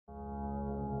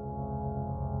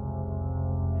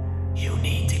You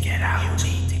need to get out. You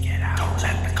need to get out. Don't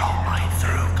let the coal mine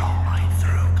through. Coal mine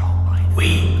through. Coal mine.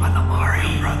 We are the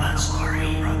Mario brothers.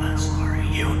 Mario brothers.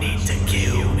 You need to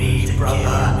kill me,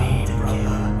 brother.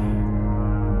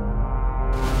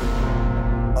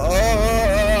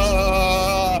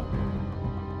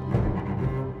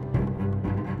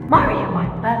 Mario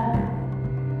won't love.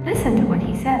 Listen to what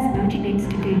he says Luigi needs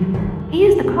to do. He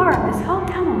is the core of this whole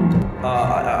town.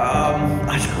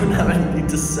 I don't have anything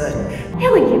to say.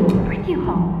 Killing him will bring you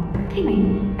home.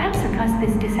 Timmy, Bowser caused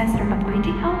this disaster, but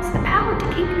Luigi holds the power to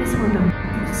keep this world open.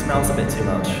 He smells a bit too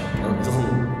much.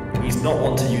 He's not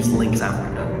one to use Link's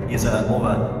amulet. He's more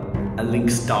of a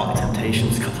Link's Dark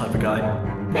Temptations type of guy.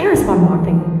 There is one more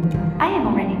thing. I am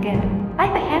already dead, by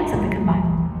the hands of the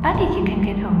Combine. But if you can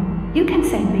get home, you can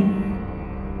save me.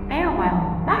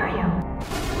 Farewell, Mario.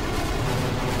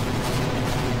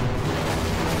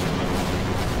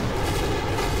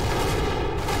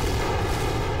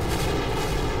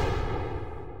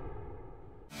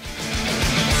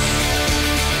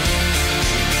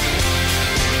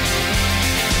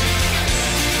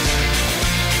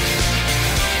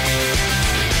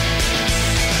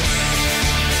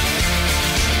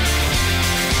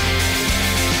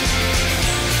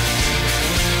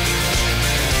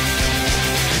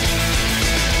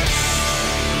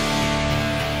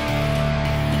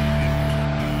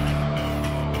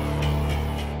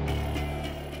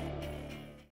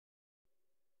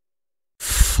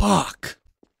 Fuck.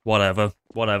 Whatever.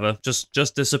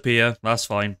 Just disappear. That's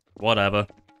fine. Whatever.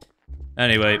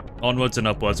 Anyway, onwards and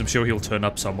upwards. I'm sure he'll turn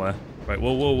up somewhere. Right,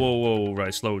 whoa.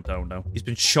 Right, slow it down now. He's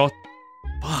been shot.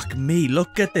 Fuck me,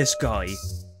 look at this guy.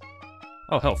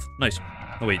 Oh, health. Nice.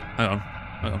 Oh, wait. Hang on.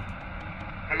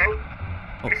 Hello?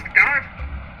 Oh. Mr. Guard?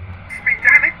 Sweet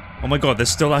Danny? Oh my god, there's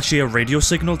still actually a radio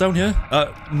signal down here?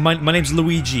 My name's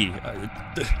Luigi.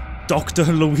 Dr.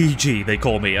 Luigi, they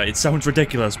call me. It sounds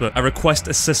ridiculous, but I request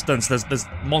assistance. There's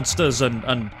monsters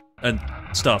and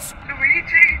stuff.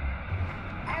 Luigi?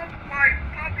 Oh my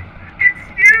fuck, it's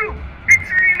you! It's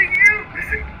really you!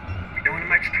 Listen, we don't have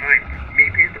much time.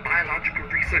 Meet me in the biological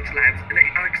research labs and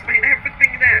I'll explain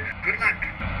everything there. Good luck.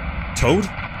 Toad?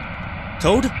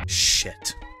 Toad?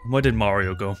 Shit. Where did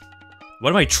Mario go?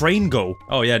 Where did my train go?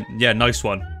 Oh yeah, nice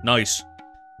one. Nice.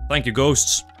 Thank you,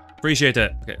 ghosts. Appreciate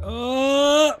it. Okay.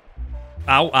 Ow.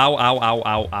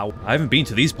 I haven't been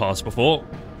to these parts before.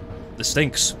 This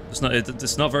stinks. It's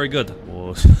not very good.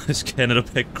 Oh, it's getting a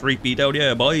bit creepy down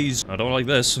here, boys. I don't like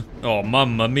this. Oh,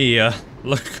 mamma mia.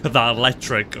 Look at that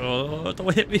electric. Oh,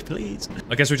 don't hit me, please.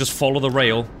 I guess we just follow the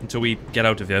rail until we get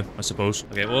out of here, I suppose.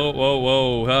 Okay,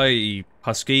 whoa. Hi,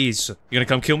 huskies. You gonna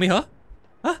come kill me, huh?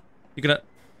 Huh? You gonna...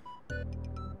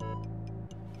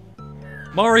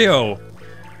 Mario!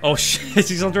 Oh shit,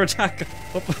 he's under attack.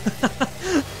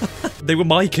 They were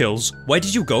my kills. Where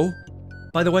did you go?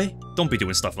 By the way, don't be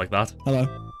doing stuff like that. Hello.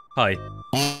 Hi.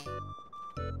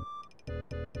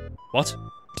 What?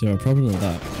 Do you have a problem with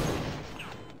that?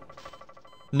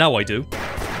 Now I do.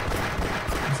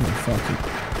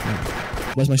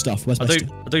 Where's my stuff? Where's my stuff?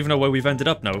 I don't even know where we've ended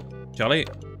up now, Charlie.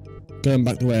 Going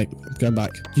back the way. Going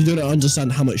back. You don't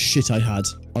understand how much shit I had.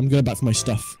 I'm going back for my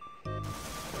stuff.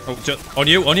 Oh, on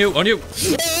you!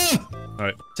 Ah!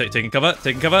 Alright, taking cover.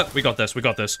 We got this.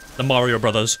 The Mario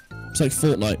Brothers. It's like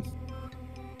Fortnite.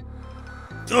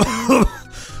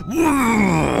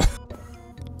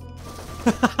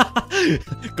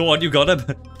 Go on, you got him.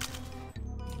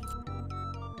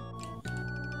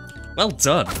 Well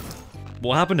done.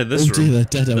 What happened in this room? Dear,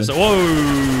 they're dead.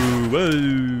 Whoa!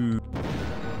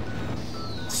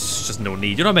 It's just no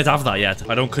need. You're not meant to have that yet.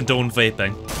 I don't condone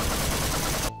vaping.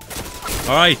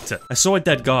 Alright, I saw a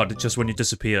dead guard just when you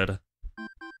disappeared.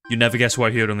 You never guess who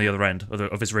I heard on the other end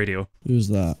of his radio. Who's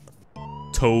that?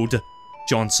 Toad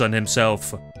Johnson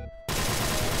himself.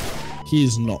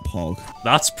 He's not Pog.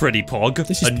 That's pretty Pog.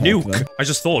 This is a Pog, nuke. though. I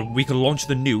just thought we could launch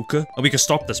the nuke and we could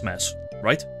stop this mess,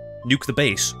 right? Nuke the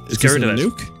base. Is Get this rid a of it.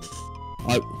 nuke?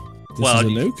 This is a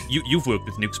nuke? You've worked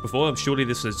with nukes before. Surely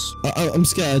this is. I'm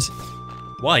scared.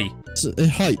 Why? It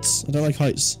heights. I don't like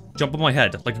heights. Jump on my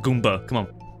head like a Goomba. Come on.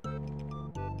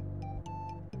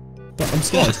 But I'm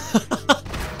scared.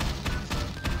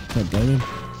 Can't blame him.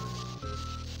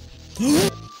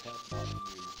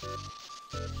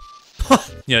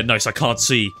 Yeah, nice. I can't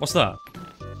see. What's that?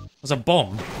 That's a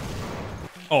bomb.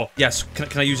 Oh yes. Can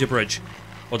I use your bridge?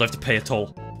 Or do I have to pay a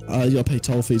toll? You gotta pay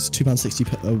toll fees.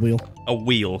 £2.60 a wheel. A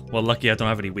wheel. Well, lucky I don't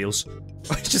have any wheels.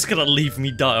 It's just gonna leave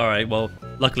me die. Alright, well,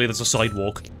 luckily there's a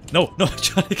sidewalk. No,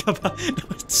 Charlie, come back.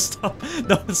 No, stop.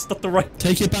 No, it's not the right.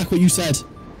 Take it back what you said.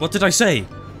 What did I say?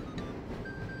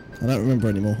 I don't remember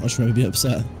anymore. I just remember being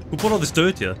upset. Who put all this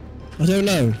dirt here? I don't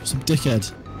know. Some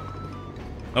dickhead.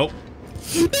 Oh.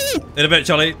 In a bit,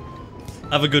 Charlie.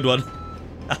 Have a good one.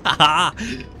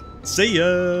 See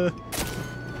ya.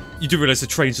 You do realize the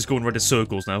train's just going right in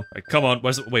circles now. Right, come on.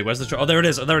 Where's the train? Oh, there it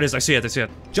is. Oh, there it is. I see it. I see it.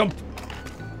 Jump.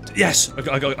 Yes.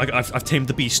 I've tamed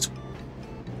the beast.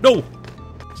 No.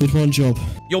 Did one job.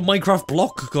 Your Minecraft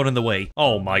block got in the way.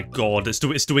 Oh my god.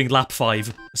 It's doing lap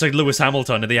 5. It's like Lewis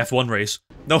Hamilton in the F1 race.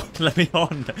 No, let me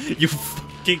on. You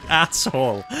fucking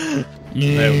asshole.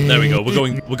 There we go.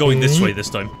 We're going this way this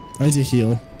time. I need to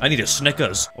heal. I need a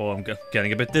Snickers. Oh, I'm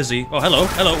getting a bit dizzy. Oh, hello.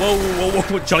 Hello.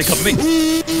 Whoa. Charlie, cover me.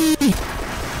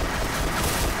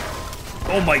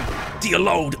 Oh my dear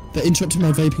lord. They're interrupting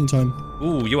my vaping time.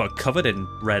 Ooh, you are covered in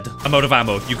red. I'm out of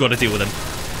ammo. You gotta deal with him.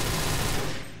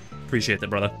 Appreciate it,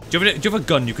 brother. Do you have a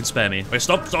gun you can spare me? Wait,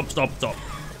 stop.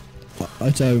 I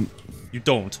don't. You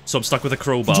don't, so I'm stuck with a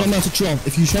crowbar. Show me how to drop.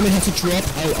 If you show me how to drop,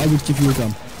 I would give you a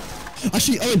gun.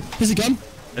 Actually, Owen, here's a gun.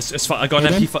 It's fine. I got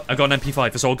an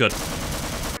MP5. It's all good.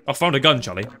 I found a gun,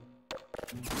 Charlie.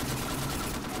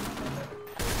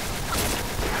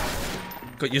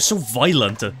 God, you're so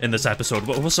violent in this episode.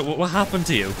 What happened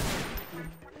to you?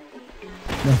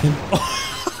 Nothing.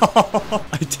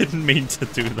 I didn't mean to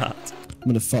do that. I'm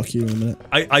gonna fuck you in a minute.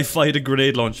 I fired a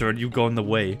grenade launcher and you go in the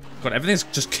way. God, everything's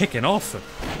just kicking off.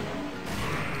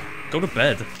 Go to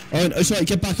bed. Oh, sorry,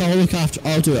 get back. I'll look after.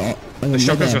 I'll do it. The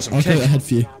shotgun's got some I'll kick. go ahead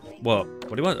for you. What?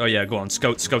 What do you want? Oh yeah, go on.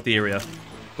 Scout the area.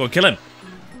 Go on, kill him.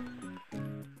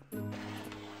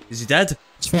 Is he dead?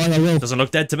 It's fine, I will. Doesn't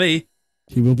look dead to me.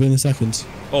 He will be in a second.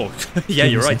 Oh, yeah,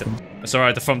 you're right. It's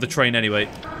alright, they're from the train anyway.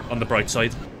 On the bright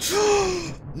side.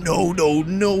 No.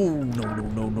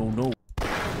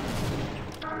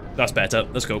 That's better.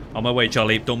 Let's go. On my way,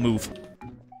 Charlie. Don't move.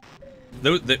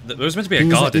 There was meant to be a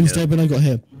guard in here. He was dead when I got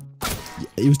here.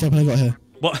 He was dead when I got here.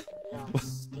 What?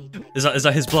 Is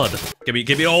that his blood? Give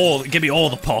me all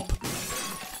the pop.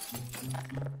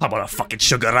 How about a fucking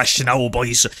sugar rush now,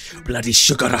 boys? Bloody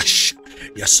sugar rush.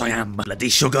 Yes, I am. Bloody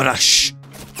sugar rush.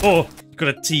 Oh, you got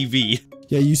a TV.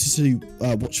 Yeah, I used to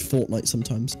watch Fortnite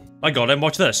sometimes. I got him.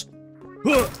 Watch this.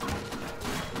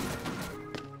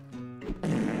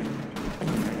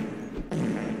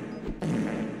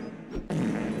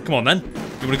 Come on, then.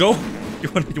 You wanna go?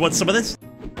 You want some of this?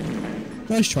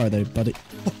 Nice try, though, buddy.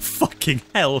 Oh, fucking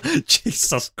hell!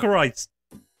 Jesus Christ!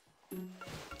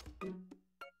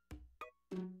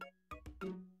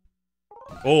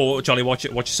 Oh, Charlie, watch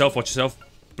it. Watch yourself.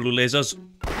 Blue lasers.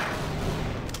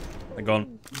 They're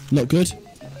gone. Not good.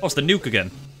 Oh, it's the nuke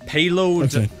again.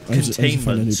 Payload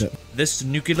containment. This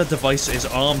nuclear device is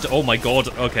armed. Oh my god.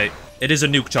 Okay. It is a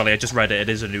nuke, Charlie. I just read it. It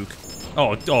is a nuke.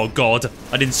 Oh god.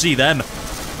 I didn't see them.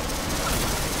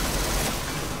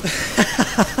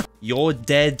 You're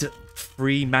dead,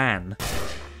 free man.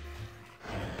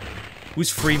 Who's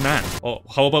free man? Oh,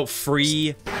 how about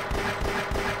free...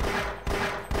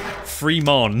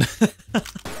 Fremon.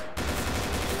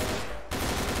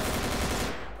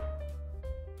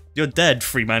 You're dead,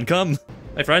 free man, come.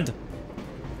 Hey, friend.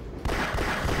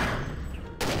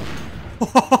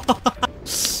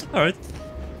 Alright.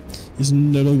 He's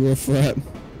no longer a threat.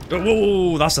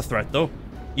 Whoa, that's a threat, though.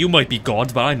 You might be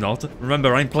God, but I'm not.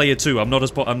 Remember, I'm player 2. I'm not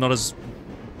as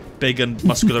big and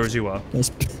muscular as you are. That's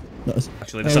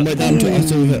actually, that's wait, I'll do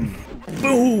it.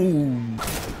 Boom!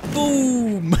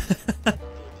 Boom!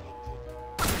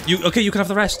 You can have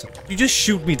the rest. You just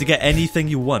shoot me to get anything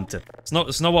you want. It's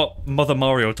not what Mother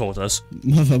Mario taught us.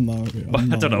 Mother Mario.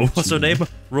 I don't know. What's her name?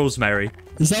 Rosemary.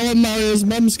 Is that what Mario's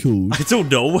mum's called? I don't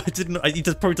know. He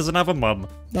probably doesn't have a mum.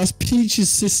 That's Peach's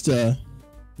sister.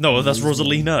 No, that's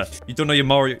Rosalina. You don't know your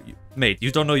Mario... Mate,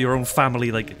 you don't know your own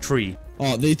family, like, tree.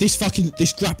 Oh,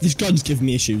 this gun's giving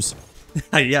me issues.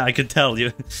 Yeah, I can tell.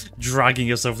 You're dragging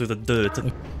yourself through the dirt.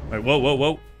 Right,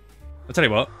 whoa. I'll tell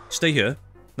you what. Stay here.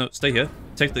 No, stay here.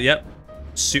 Take the... Yep.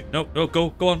 No,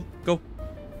 go on.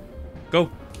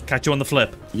 Go. Catch you on the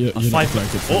flip. You're not very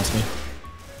good friends, me.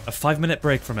 A 5-minute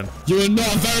break from him. You are not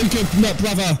a very good nut,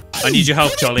 brother. I need your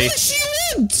help, Charlie.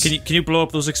 Can you blow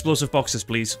up those explosive boxes,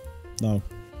 please? No.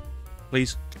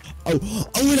 Please? Oh,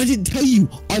 and I didn't tell you.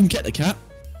 I'm getting a cat.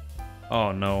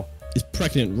 Oh, no. It's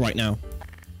pregnant right now.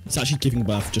 It's actually giving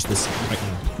birth just this right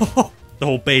now. The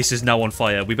whole base is now on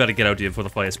fire. We better get out of here before the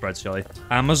fire spreads, Charlie.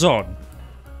 Amazon.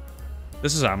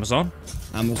 This is Amazon.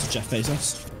 Amazon, Jeff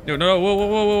Bezos. No,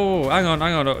 whoa. Hang on.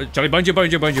 Charlie, behind you.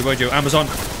 Amazon.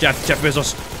 Jeff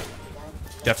Bezos.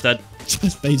 Jeff's dead.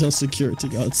 Jeff Bezos security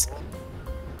guards.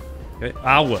 Okay.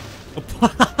 Ow.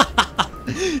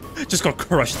 Just got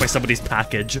crushed by somebody's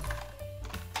package.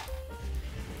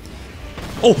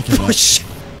 Oh, shit.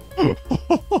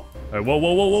 Right,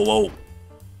 whoa.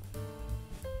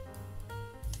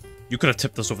 You could have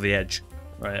tipped us over the edge.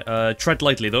 Right, tread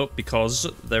lightly though, because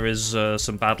there is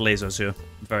some bad lasers here.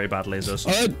 Very bad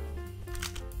lasers.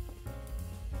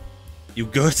 You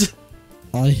good?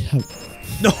 I have...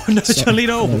 No, no, Charlie,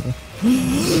 no!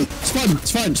 It's fine,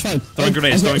 it's fine, it's fine. Throwing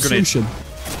grenades, throwing grenades. Solution.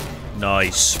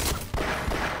 Nice.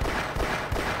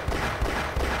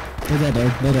 They're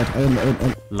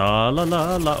dead. La la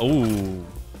la la. Ooh.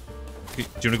 Do you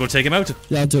want to go take him out?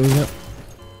 Yeah, I'll do it.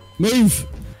 Move!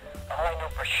 All I know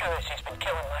for sure is he's been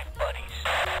killing my buddies.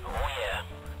 Oh yeah,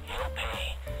 he'll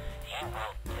pay. He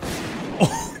will.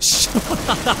 Oh, shit.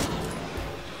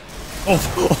 Oh.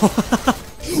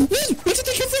 Where did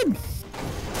they come from?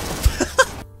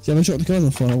 See, I haven't shot the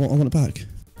gun for. I want it back.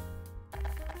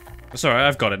 It's alright,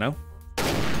 I've got it now.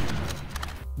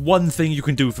 One thing you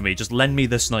can do for me, just lend me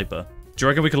this sniper. Do you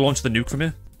reckon we can launch the nuke from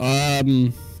here?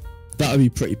 That would be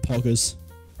pretty poggers.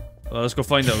 Well, let's go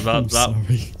find out I'm that.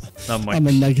 sorry. That might... I'm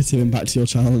a negative impact to your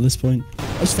channel at this point.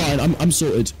 It's fine. I'm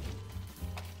sorted.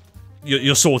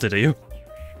 You're sorted, are you?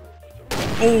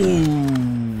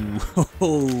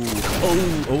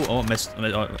 Oh, I missed.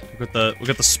 We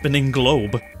got the spinning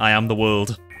globe. I am the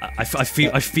world. I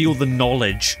feel the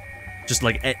knowledge, just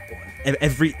like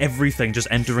everything just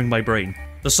entering my brain.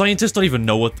 The scientists don't even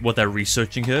know what they're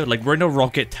researching here. Like, we're in a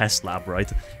rocket test lab,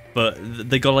 right? But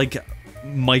they got like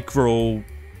microscope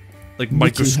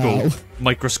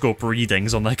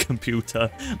readings on their computer.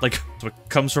 Like, so it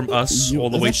comes from us all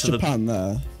the way to Japan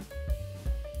there.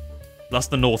 That's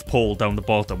the North Pole down the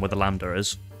bottom where the lambda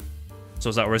is. So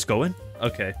is that where it's going?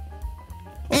 Okay.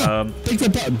 Oh, big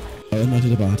red button. Oh, I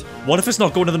did a bad. What if it's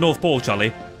not going to the North Pole, Charlie?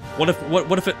 What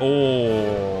if it...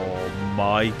 Oh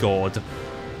my god.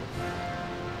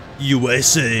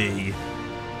 USA.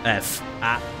 F.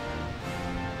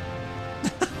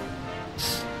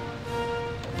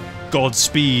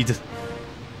 Godspeed.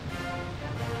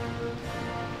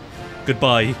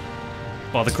 Goodbye,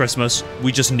 Father Christmas.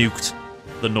 We just nuked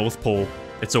the North Pole.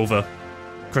 It's over.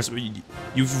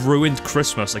 You've ruined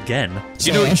Christmas again.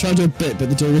 Do you know? I tried to do a bit, but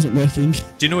the door wasn't working. Do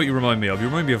you know what you remind me of? You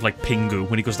remind me of like Pingu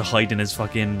when he goes to hide in his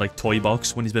fucking like toy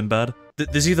box when he's been bad.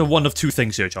 There's either one of two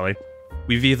things here, Charlie.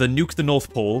 We've either nuked the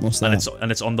North Pole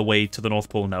and it's on the way to the North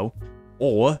Pole now,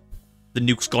 or the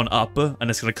nuke's gone up and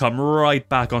it's gonna come right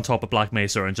back on top of Black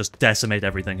Mesa and just decimate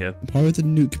everything here. Why would the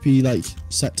nuke be like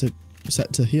set to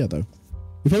here though?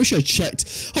 We probably should have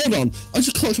checked. Hold on, I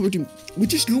just clocked what we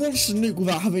just launched the nuke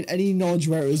without having any knowledge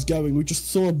where it was going. We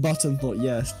just saw a button, thought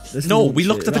yes. No, we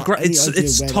looked at the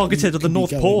it's targeted at the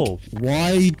North Pole.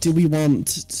 Why do we want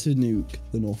to nuke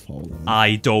the North Pole then?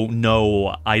 I don't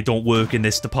know. I don't work in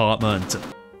this department.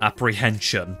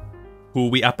 Apprehension. Who are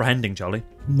we apprehending, Charlie?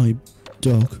 My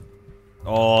dog.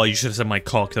 Oh, you should have said my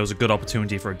cock. That was a good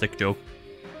opportunity for a dick joke.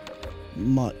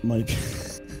 My.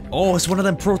 Oh, it's one of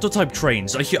them prototype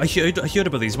trains. I heard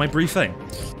about these. My briefing.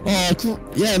 Oh,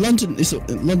 yeah, London. It's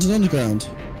London Underground.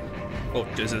 Oh,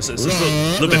 it's a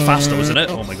little bit faster, isn't it?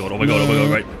 Oh my god, oh my god, oh my god,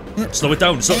 right. Slow it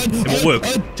down, it won't work.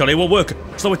 Charlie, it won't work.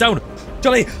 Slow it down.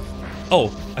 Charlie!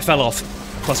 Oh, I fell off.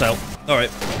 Plus out.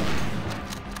 Alright.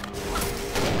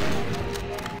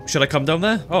 Should I come down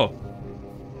there? Oh.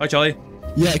 Hi, Charlie.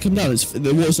 Yeah, come down.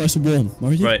 The water's nice and warm.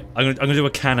 Right, I'm gonna do a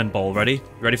cannonball. Ready?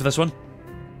 You ready for this one?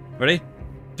 Ready?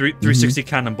 360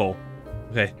 cannonball.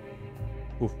 Okay.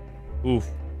 Ooh. Ooh.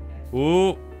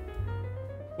 Ooh.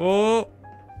 Oh.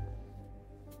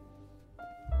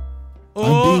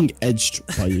 I'm being edged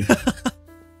by you.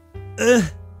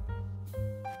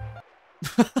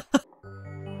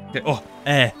 Okay. Oh,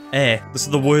 air. This is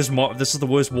the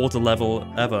worst water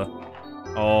level ever.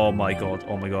 Oh my god.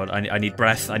 Oh my god. I need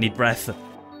breath. I need breath. Oh,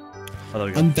 there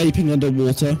we go. I'm vaping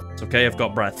underwater. It's okay. I've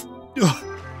got breath. Oh.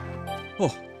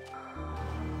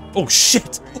 Oh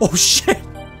shit! Oh shit!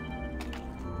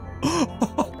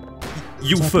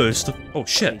 You first. Oh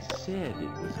shit. They said it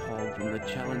was hauled from the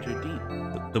Challenger Deep.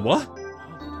 The what?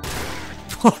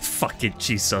 Oh fucking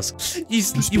Jesus!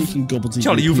 Speaking gobbledygook.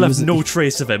 Charlie, you've left no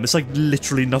trace of him. It's like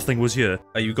literally nothing was here.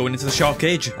 Are you going into the shark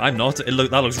cage? I'm not. That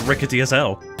looks rickety as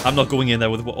hell. I'm not going in there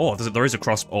with. Oh, there is a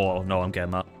crossbow. Oh no, I'm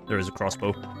getting that. There is a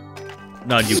crossbow.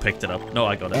 No, you picked it up. No,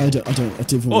 I got it. I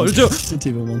didn't even want it. I didn't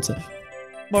even want it.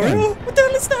 Mario, what the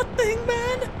hell is that thing,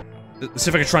 man? Let's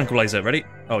see if I can tranquilize it. Ready?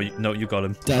 Oh, no, you got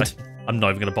him. Dead. I'm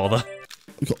not even gonna bother.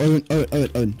 We got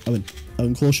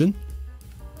Owen, caution.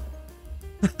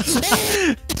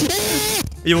 Are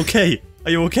you okay?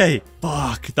 Are you okay?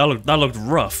 Fuck, that looked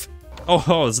rough.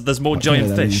 Oh, there's more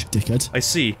giant fish. Dickhead. I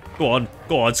see. Go on,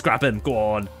 scrap him. Go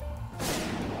on.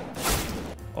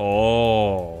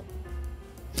 Oh.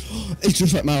 It's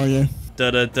just like Mario.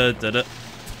 Da.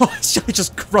 Oh, I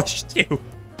just crushed you.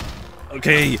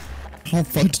 Okay. How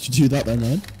fuck did you do that then,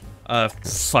 man?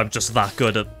 I'm just that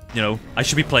good at, you know, I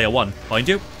should be player 1. Behind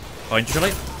you? Behind you,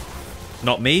 Charlie?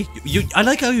 Not me? I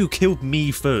like how you killed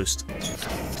me first.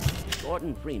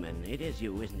 Gordon Freeman, it is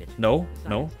you, isn't it? No,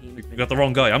 you got the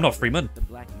wrong guy. I'm not Freeman.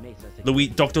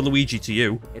 Dr. Luigi to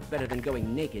you. It's better than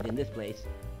going naked in this place.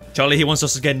 Charlie, he wants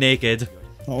us to get naked.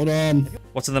 Hold on.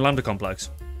 What's in the Lambda complex?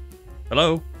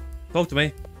 Hello? Talk to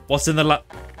me. What's in the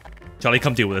Charlie,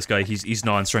 come deal with this guy. He's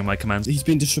not answering my commands. He's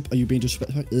being disrespectful. Are you being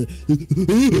disrespectful?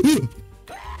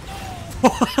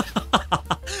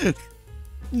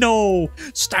 No!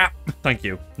 Stop! Thank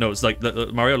you. No, it's like,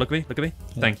 Mario, look at me. Look at me.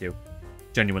 Thank you.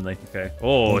 Genuinely. Okay.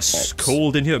 Oh, it's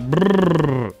cold in here.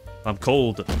 Brrr. I'm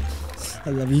cold. I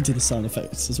love you do the sound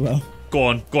effects as well. Go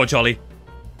on, Charlie.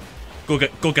 Go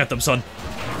get them, son.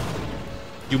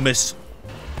 You missed.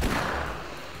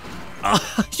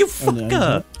 Ah, you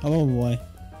fucker! Oh, no, I'm on my way.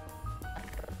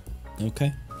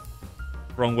 Okay.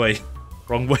 Wrong way.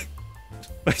 Wrong way.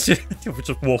 We're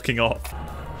just walking off.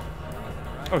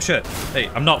 Oh shit. Hey,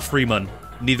 I'm not Freeman.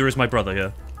 Neither is my brother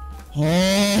here.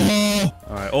 Oh.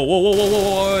 Alright. Oh,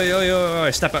 whoa.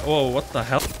 Step back. Whoa, what the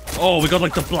hell? Oh, we got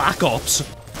like the Black Ops.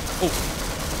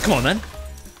 Oh, come on then.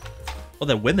 Oh,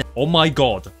 they're women. Oh my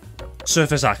god.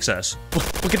 Surface access.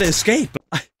 We're gonna escape.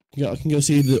 Yeah, I can go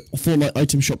see the Fortnite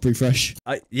item shop refresh.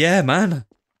 Yeah, man.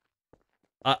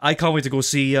 I can't wait to go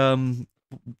see,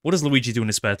 what does Luigi do in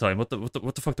his spare time? What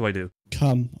the fuck do I do?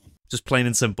 Come. Just plain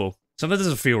and simple. Something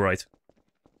doesn't feel right.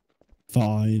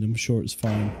 Fine, I'm sure it's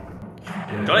fine.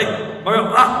 Johnny!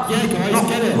 Mario! Ah! Yeah, guys,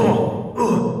 get it!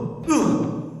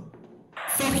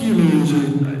 Fuck you, Luigi!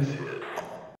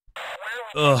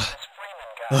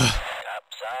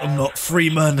 I'm not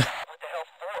Freeman.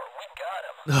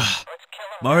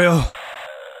 Mario!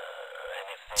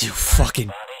 You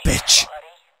fucking bitch!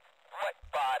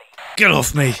 Get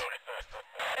off me!